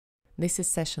This is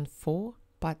session 4,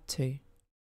 part 2.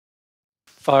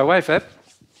 Fire away, Fab.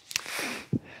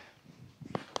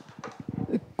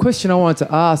 The question I wanted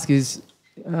to ask is,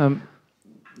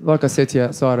 like I said to you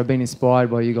outside, I've been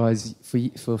inspired by you guys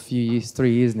for a few years,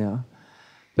 3 years now.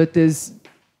 But there's,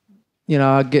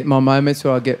 I get my moments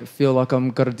where feel like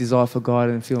I've got a desire for God,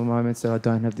 and feel moments that I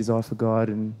don't have desire for God.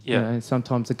 And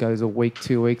sometimes it goes a week,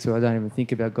 2 weeks where I don't even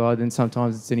think about God. And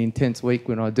sometimes it's an intense week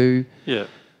when I do. Yeah.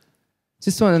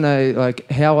 Just want to know,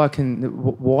 how I can,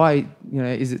 why,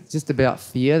 is it just about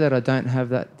fear that I don't have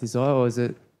that desire, or is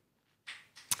it?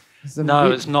 No,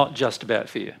 it's not just about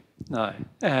fear. No.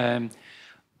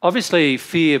 Obviously,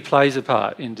 fear plays a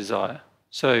part in desire.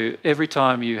 So every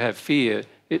time you have fear,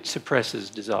 it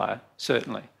suppresses desire,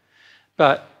 certainly.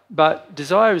 But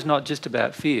desire is not just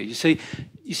about fear. You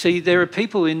see, there are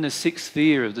people in the sixth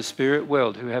sphere of the spirit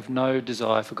world who have no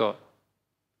desire for God.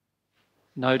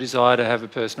 No desire to have a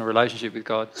personal relationship with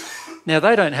God. Now,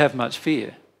 they don't have much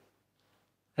fear.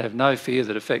 They have no fear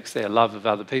that affects their love of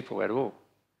other people at all.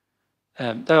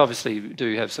 They obviously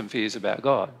do have some fears about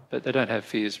God, but they don't have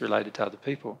fears related to other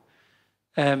people.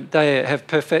 They have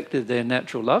perfected their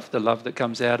natural love, the love that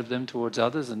comes out of them towards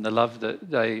others, and the love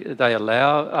that they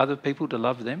allow other people to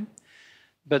love them,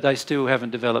 but they still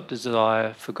haven't developed a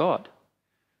desire for God.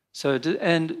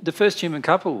 And the first human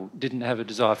couple didn't have a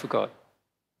desire for God,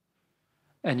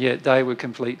 and yet they were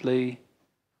completely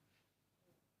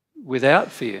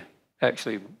without fear,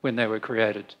 actually, when they were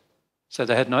created. So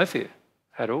they had no fear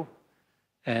at all.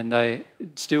 And they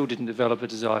still didn't develop a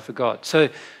desire for God. So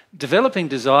developing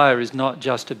desire is not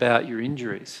just about your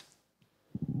injuries.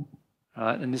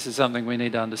 Right? And this is something we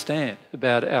need to understand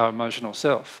about our emotional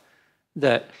self.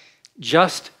 That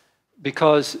just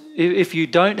because, if you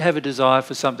don't have a desire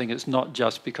for something, it's not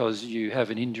just because you have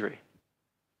an injury.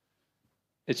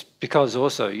 It's because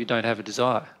also you don't have a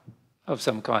desire of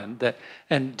some kind.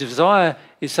 And desire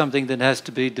is something that has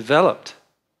to be developed.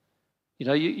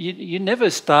 You never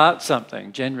start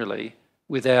something generally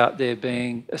without there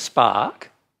being a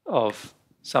spark of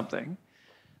something,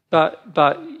 but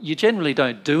you generally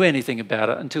don't do anything about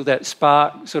it until that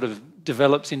spark sort of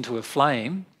develops into a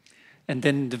flame and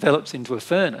then develops into a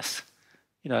furnace,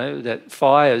 that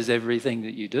fires everything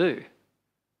that you do.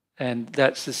 And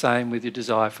that's the same with your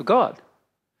desire for God.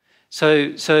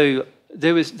 So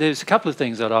there's a couple of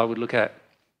things that I would look at.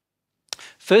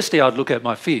 Firstly, I'd look at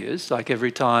my fears. Like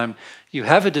every time you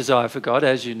have a desire for God,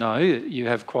 as you know, you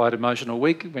have quite an emotional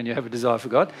week when you have a desire for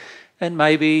God. And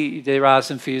maybe there are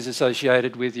some fears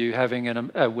associated with you having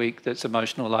a week that's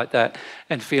emotional like that,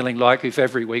 and feeling like if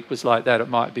every week was like that, it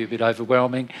might be a bit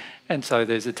overwhelming. And so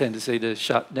there's a tendency to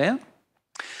shut down.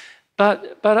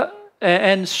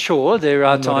 And sure, there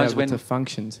are times when... to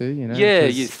function too, Yeah,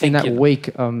 you think... In that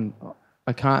week,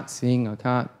 I can't sing, I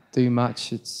can't do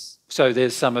much. So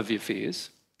there's some of your fears.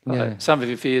 Yeah. Some of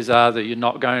your fears are that you're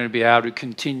not going to be able to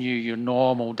continue your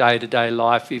normal day-to-day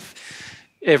life if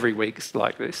every week's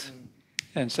like this.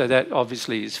 And so that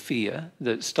obviously is fear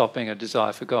that's stopping a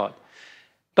desire for God.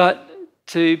 But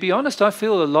to be honest, I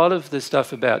feel a lot of the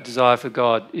stuff about desire for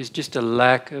God is just a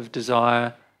lack of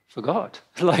desire for God.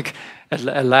 Like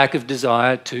a lack of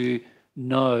desire to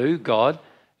know God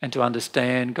and to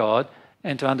understand God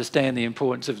and to understand the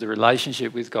importance of the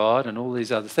relationship with God and all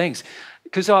these other things.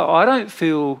 Because I don't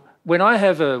feel, when I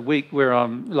have a week where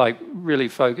I'm really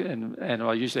focused, and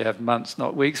I usually have months,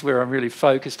 not weeks, where I'm really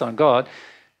focused on God,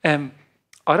 I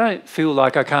don't feel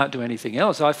like I can't do anything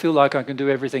else. I feel like I can do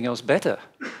everything else better.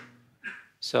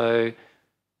 So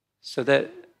that,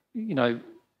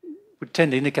 would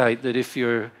tend to indicate that if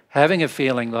you're having a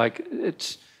feeling like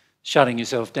it's shutting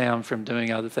yourself down from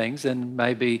doing other things, then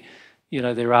maybe,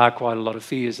 there are quite a lot of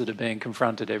fears that are being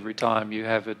confronted every time you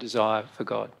have a desire for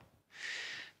God.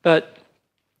 But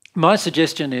my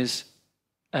suggestion is,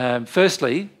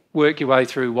 firstly, work your way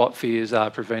through what fears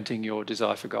are preventing your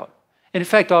desire for God. And in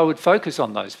fact, I would focus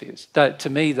on those fears. To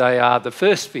me, they are the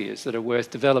first fears that are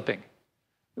worth developing,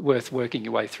 worth working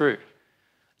your way through.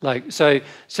 So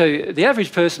the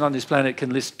average person on this planet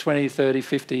can list 20, 30,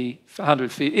 50,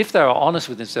 100 fears. If they are honest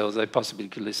with themselves, they possibly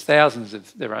could list thousands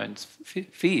of their own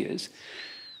fears.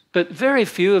 But very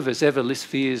few of us ever list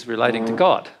fears relating to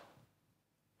God,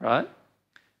 right?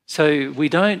 So we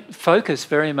don't focus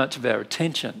very much of our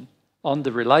attention on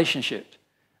the relationship.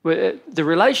 The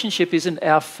relationship isn't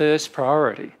our first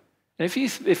priority. And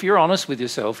if you're honest with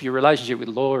yourself, your relationship with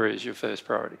Laura is your first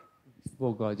priority.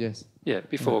 Before God, yes. Yeah,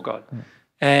 before God. Yeah.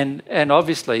 And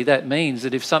obviously that means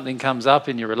that if something comes up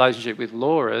in your relationship with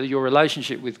Laura, your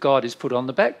relationship with God is put on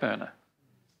the back burner,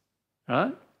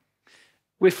 right?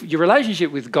 If your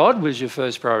relationship with God was your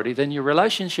first priority, then your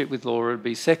relationship with Laura would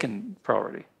be second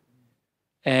priority.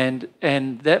 And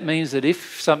that means that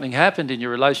if something happened in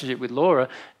your relationship with Laura,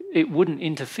 it wouldn't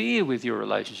interfere with your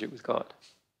relationship with God.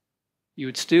 You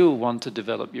would still want to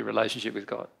develop your relationship with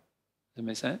God. Does that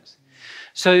make sense?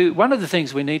 So one of the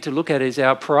things we need to look at is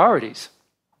our priorities.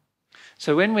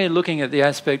 So when we're looking at the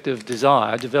aspect of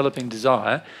desire, developing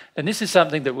desire, and this is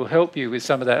something that will help you with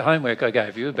some of that homework I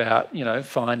gave you about,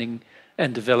 finding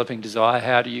and developing desire.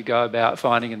 How do you go about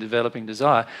finding and developing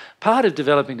desire? Part of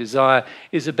developing desire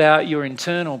is about your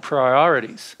internal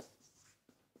priorities.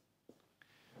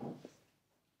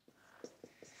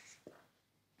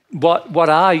 What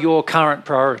are your current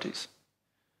priorities?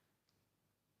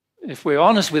 If we're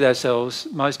honest with ourselves,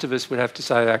 most of us would have to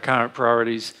say our current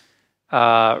priorities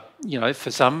are,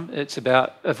 for some, it's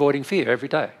about avoiding fear every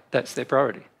day. That's their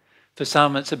priority. For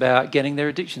some, it's about getting their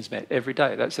addictions met every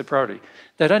day. That's their priority.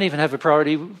 They don't even have a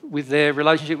priority with their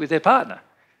relationship with their partner.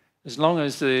 As long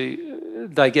as they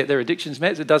get their addictions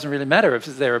met, it doesn't really matter if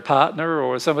they're a partner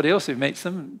or somebody else who meets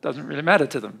them. It doesn't really matter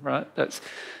to them, right?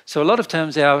 So a lot of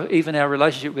times even our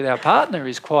relationship with our partner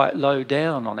is quite low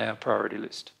down on our priority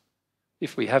list,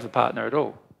 if we have a partner at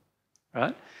all,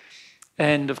 right?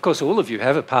 And of course, all of you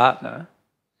have a partner,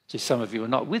 just some of you are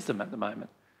not with them at the moment,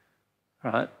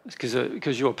 right?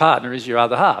 Because your partner is your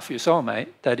other half, your soulmate.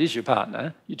 That is your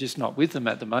partner. You're just not with them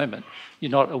at the moment.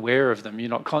 You're not aware of them. You're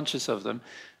not conscious of them.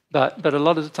 But a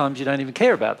lot of the times you don't even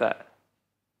care about that.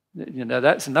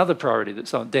 That's another priority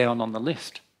that's down on the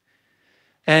list.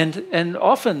 And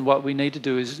often what we need to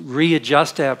do is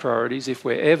readjust our priorities if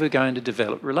we're ever going to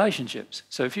develop relationships.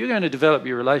 So if you're going to develop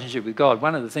your relationship with God,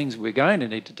 one of the things we're going to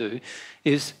need to do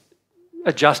is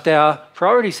adjust our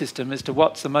priority system as to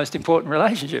what's the most important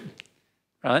relationship,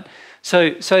 right?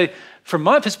 So from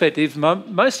my perspective,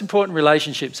 most important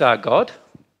relationships are God,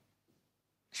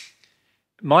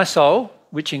 my soul,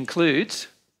 which includes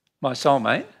my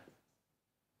soulmate,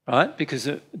 right? Because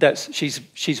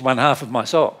she's one half of my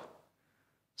soul.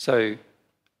 So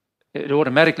it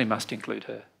automatically must include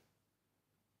her,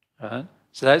 right?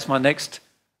 So that's my next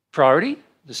priority,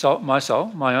 my soul,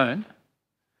 my own.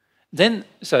 Then,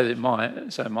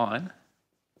 mine,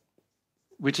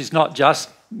 which is not just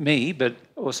me, but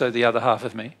also the other half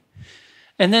of me.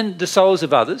 And then the souls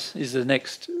of others is the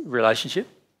next relationship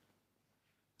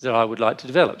that I would like to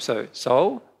develop. So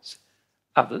souls,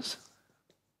 others.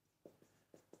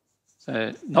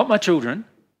 So not my children.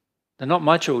 They're not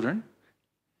my children.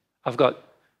 I've got,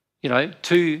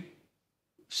 2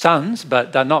 sons,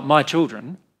 but they're not my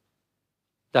children.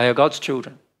 They are God's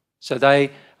children. So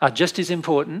they are just as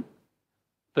important,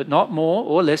 but not more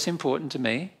or less important to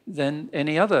me than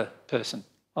any other person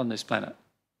on this planet.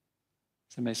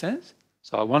 Does that make sense?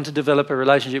 So I want to develop a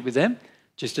relationship with them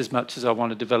just as much as I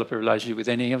want to develop a relationship with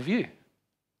any of you.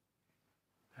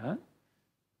 Right?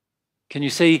 Can you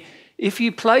see? If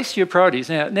you place your priorities,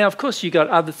 now of course you've got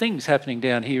other things happening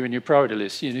down here in your priority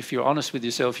list. If you're honest with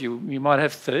yourself, you might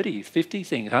have 30, 50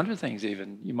 things, 100 things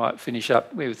even. You might finish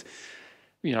up with,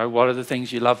 what are the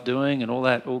things you love doing, and all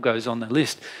that all goes on the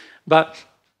list. But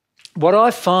what I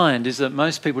find is that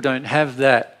most people don't have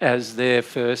that as their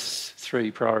first 3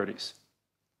 priorities.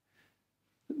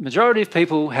 The majority of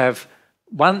people have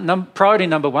priority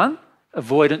number 1,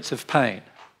 avoidance of pain.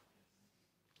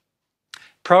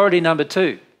 Priority number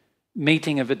 2,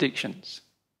 meeting of addictions.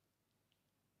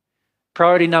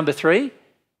 Priority number 3,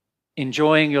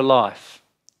 enjoying your life.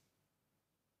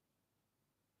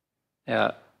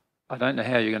 Now, I don't know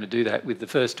how you're going to do that with the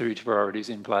first 2 priorities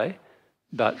in play,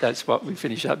 but that's what we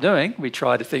finish up doing. We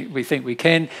think we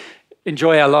can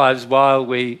enjoy our lives while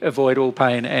we avoid all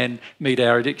pain and meet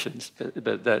our addictions.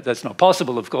 But that's not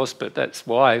possible, of course, but that's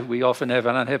why we often have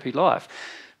an unhappy life.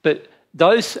 But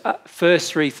those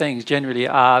first 3 things generally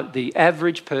are the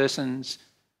average person's,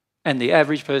 and the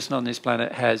average person on this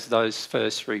planet has those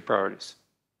first 3 priorities,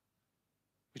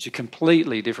 which are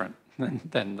completely different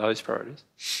than those priorities.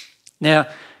 Now,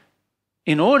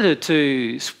 in order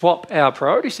to swap our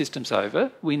priority systems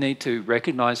over, we need to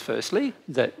recognise firstly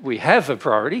that we have a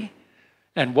priority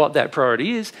and what that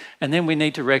priority is, and then we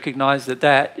need to recognise that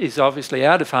that is obviously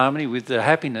out of harmony with the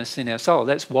happiness in our soul.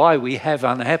 That's why we have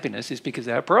unhappiness, is because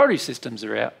our priority systems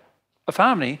are out of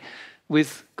harmony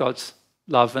with God's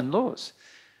love and laws.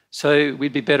 So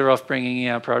we'd be better off bringing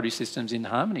our priority systems in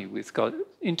harmony with God,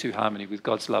 into harmony with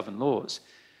God's love and laws.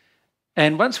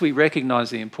 And once we recognise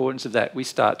the importance of that, we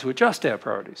start to adjust our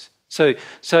priorities. So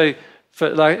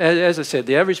as I said,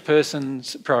 the average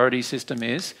person's priority system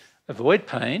is avoid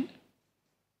pain,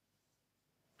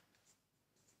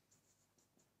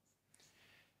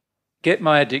 get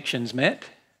my addictions met,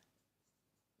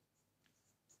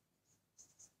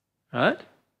 right?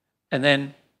 And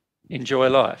then enjoy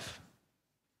life.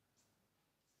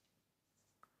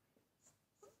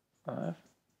 5.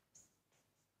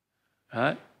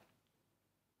 Right?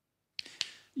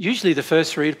 Usually the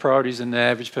first 3 priorities in the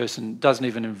average person doesn't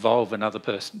even involve another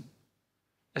person,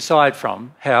 aside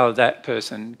from how that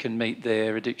person can meet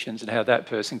their addictions and how that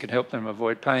person can help them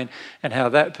avoid pain and how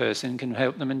that person can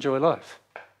help them enjoy life.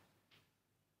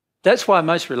 That's why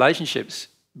most relationships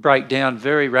break down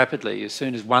very rapidly as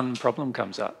soon as one problem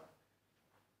comes up.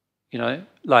 You know,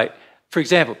 like, for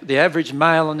example, the average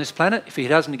male on this planet, if he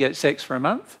doesn't get sex for a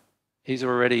month, he's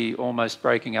already almost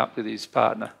breaking up with his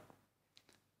partner,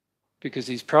 because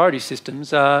his priority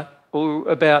systems are all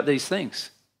about these things,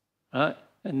 right?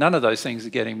 And none of those things are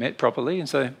getting met properly, and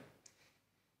so,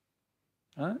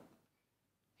 right?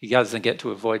 He doesn't get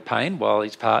to avoid pain while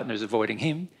his partner is avoiding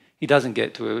him. He doesn't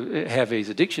get to have his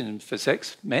addiction for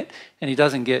sex met, and he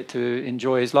doesn't get to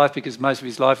enjoy his life because most of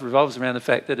his life revolves around the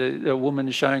fact that a woman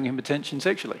is showing him attention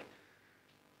sexually.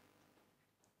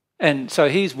 And so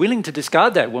he's willing to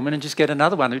discard that woman and just get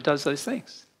another one who does those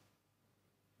things,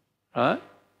 right?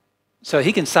 So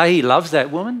he can say he loves that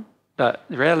woman, but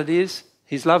the reality is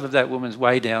his love of that woman's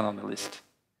way down on the list.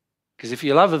 Because if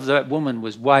your love of that woman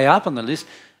was way up on the list,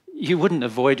 you wouldn't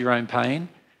avoid your own pain.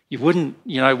 You wouldn't,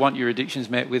 want your addictions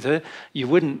met with her. You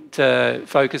wouldn't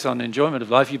focus on enjoyment of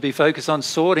life. You'd be focused on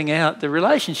sorting out the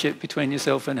relationship between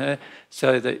yourself and her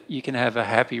so that you can have a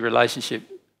happy relationship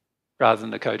rather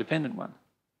than a codependent one.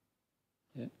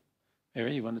 Yeah.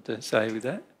 Mary, you wanted to say with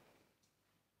that?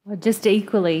 Well, just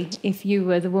equally, if you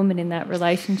were the woman in that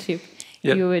relationship,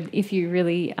 yep. you would, if you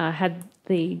really had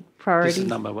the priority. This is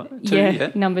number 1, 2,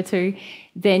 yeah. Number 2,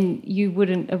 then you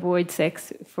wouldn't avoid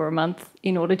sex for a month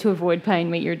in order to avoid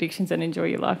pain, meet your addictions and enjoy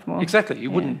your life more. Exactly.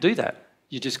 You wouldn't do that.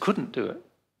 You just couldn't do it,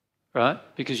 right?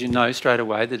 Because you know straight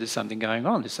away that there's something going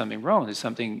on, there's something wrong, there's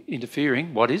something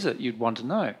interfering. What is it? You'd want to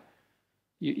know.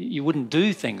 You wouldn't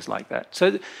do things like that.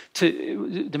 So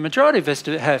the majority of us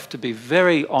have to be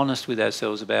very honest with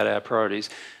ourselves about our priorities.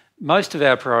 Most of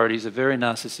our priorities are very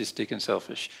narcissistic and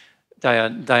selfish. They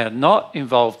are not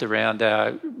involved around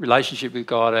our relationship with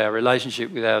God, our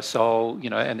relationship with our soul,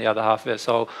 and the other half of our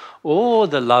soul, or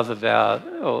the love of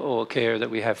or care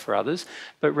that we have for others,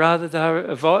 but rather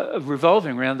they're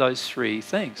revolving around those 3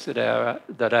 things that are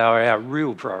our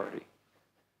real priority.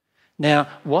 Now,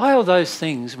 while those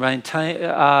things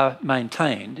are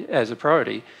maintained as a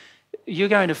priority, you're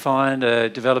going to find a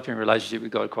developing relationship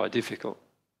with God quite difficult.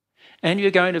 And you're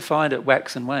going to find it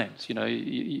wax and wanes.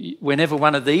 Whenever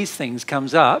one of these things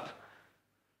comes up,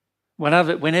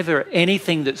 whenever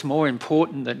anything that's more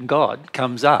important than God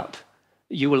comes up,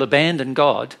 you will abandon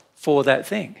God for that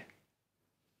thing.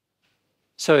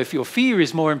 So if your fear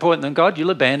is more important than God,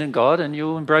 you'll abandon God and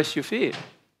you'll embrace your fear.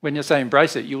 When you say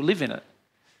embrace it, you'll live in it.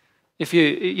 If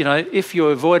if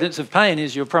your avoidance of pain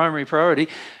is your primary priority,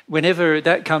 whenever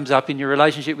that comes up in your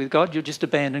relationship with God, you'll just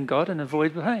abandon God and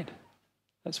avoid pain.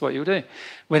 That's what you'll do.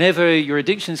 Whenever your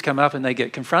addictions come up and they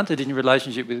get confronted in your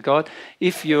relationship with God,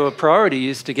 if your priority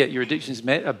is to get your addictions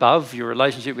met above your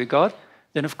relationship with God,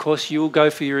 then of course you'll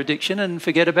go for your addiction and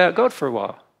forget about God for a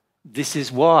while. This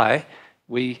is why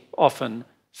we often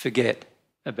forget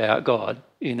about God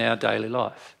in our daily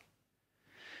life.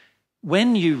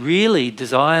 When you really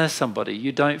desire somebody,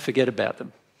 you don't forget about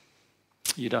them.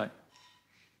 You don't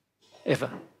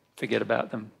ever forget about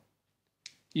them.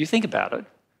 You think about it.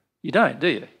 You don't,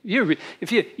 do you?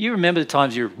 If you remember the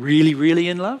times you're really, really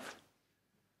in love,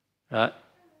 right?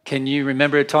 Can you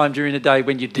remember a time during the day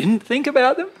when you didn't think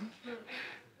about them?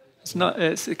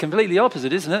 It's completely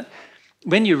opposite, isn't it?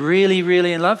 When you're really,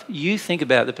 really in love, you think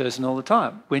about the person all the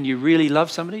time. When you really love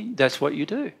somebody, that's what you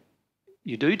do.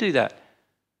 You do that.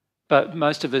 But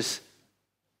most of us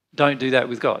don't do that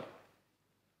with God,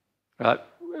 right?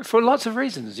 For lots of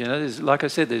reasons. Like I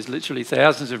said, there's literally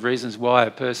thousands of reasons why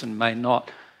a person may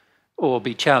not or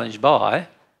be challenged by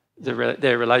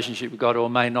their relationship with God or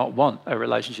may not want a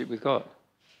relationship with God.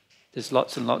 There's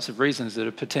lots and lots of reasons that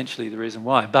are potentially the reason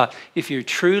why. But if you're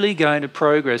truly going to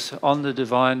progress on the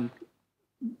divine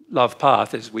love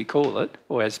path, as we call it,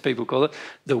 or as people call it,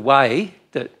 the way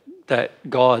that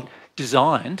God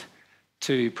designed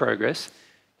to progress,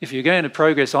 if you're going to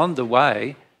progress on the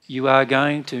way, you are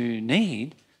going to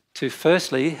need to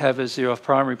firstly have as your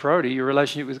primary priority your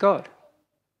relationship with God.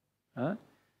 Right?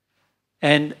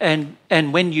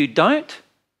 And when you don't,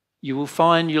 you will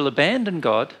find you'll abandon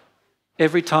God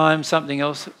every time something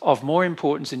else of more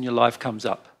importance in your life comes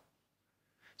up.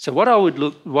 So what I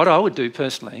would do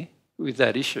personally with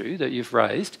that issue that you've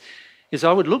raised is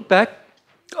I would look back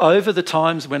over the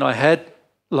times when I had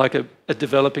like a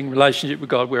developing relationship with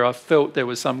God where I felt there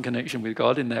was some connection with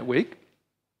God in that week.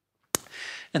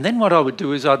 And then what I would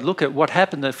do is I'd look at what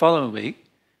happened the following week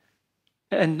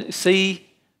and see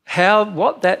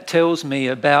what that tells me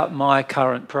about my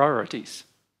current priorities.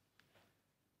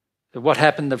 What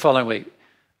happened the following week?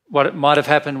 What it might have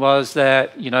happened was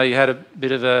that, you had a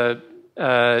bit of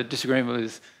a disagreement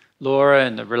with Laura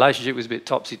and the relationship was a bit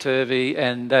topsy-turvy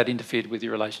and that interfered with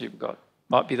your relationship with God.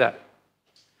 Might be that.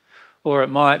 Or it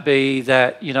might be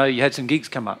that, you had some gigs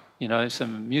come up,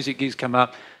 some music gigs come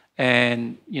up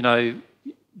and,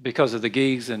 because of the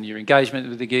gigs and your engagement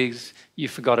with the gigs, you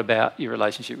forgot about your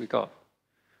relationship with God.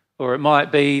 Or it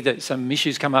might be that some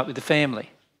issues come up with the family,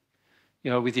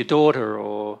 with your daughter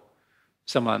or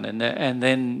someone, and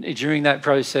then during that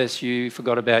process you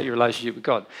forgot about your relationship with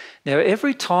God. Now,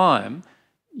 every time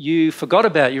you forgot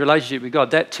about your relationship with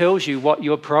God, that tells you what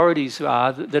your priorities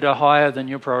are that are higher than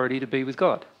your priority to be with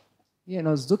God. Yeah, and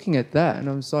I was looking at that, and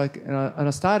I was like, and I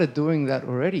started doing that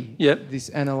already. Yep. This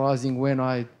analysing when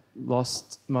I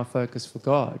lost my focus for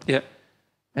God. Yep.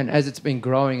 And as it's been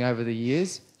growing over the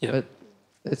years, Yep. but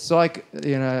it's like,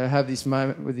 I have this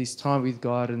moment with this time with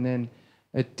God, and then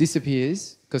it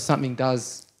disappears because something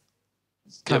does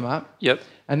come up. Yep.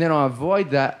 And then I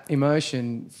avoid that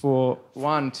emotion for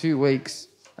 1-2 weeks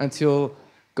until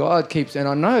God keeps, and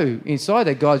I know inside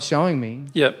that God's showing me.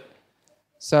 Yep.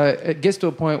 So it gets to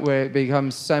a point where it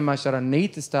becomes so much that I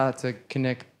need to start to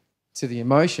connect to the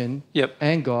emotion Yep.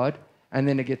 and God, and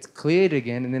then it gets cleared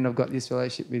again, and then I've got this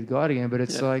relationship with God again. But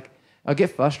it's like I get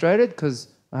frustrated because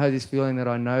I have this feeling that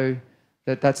I know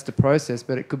that that's the process,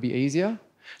 but it could be easier.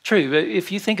 True, but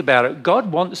if you think about it,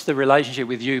 God wants the relationship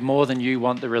with you more than you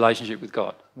want the relationship with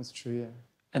God. That's true, yeah.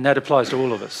 And that applies to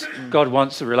all of us. God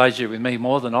wants the relationship with me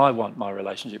more than I want my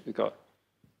relationship with God.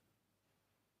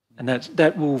 And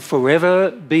that will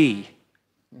forever be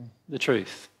the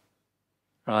truth,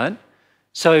 right?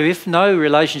 So if no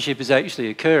relationship is actually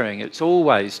occurring, it's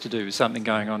always to do with something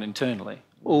going on internally,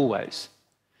 always.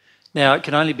 Now, it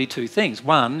can only be two things.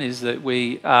 One is that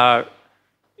we are,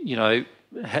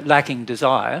 lacking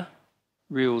desire,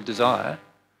 real desire,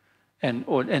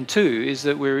 and two is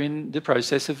that we're in the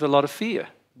process of a lot of fear.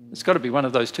 It's got to be one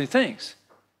of those two things.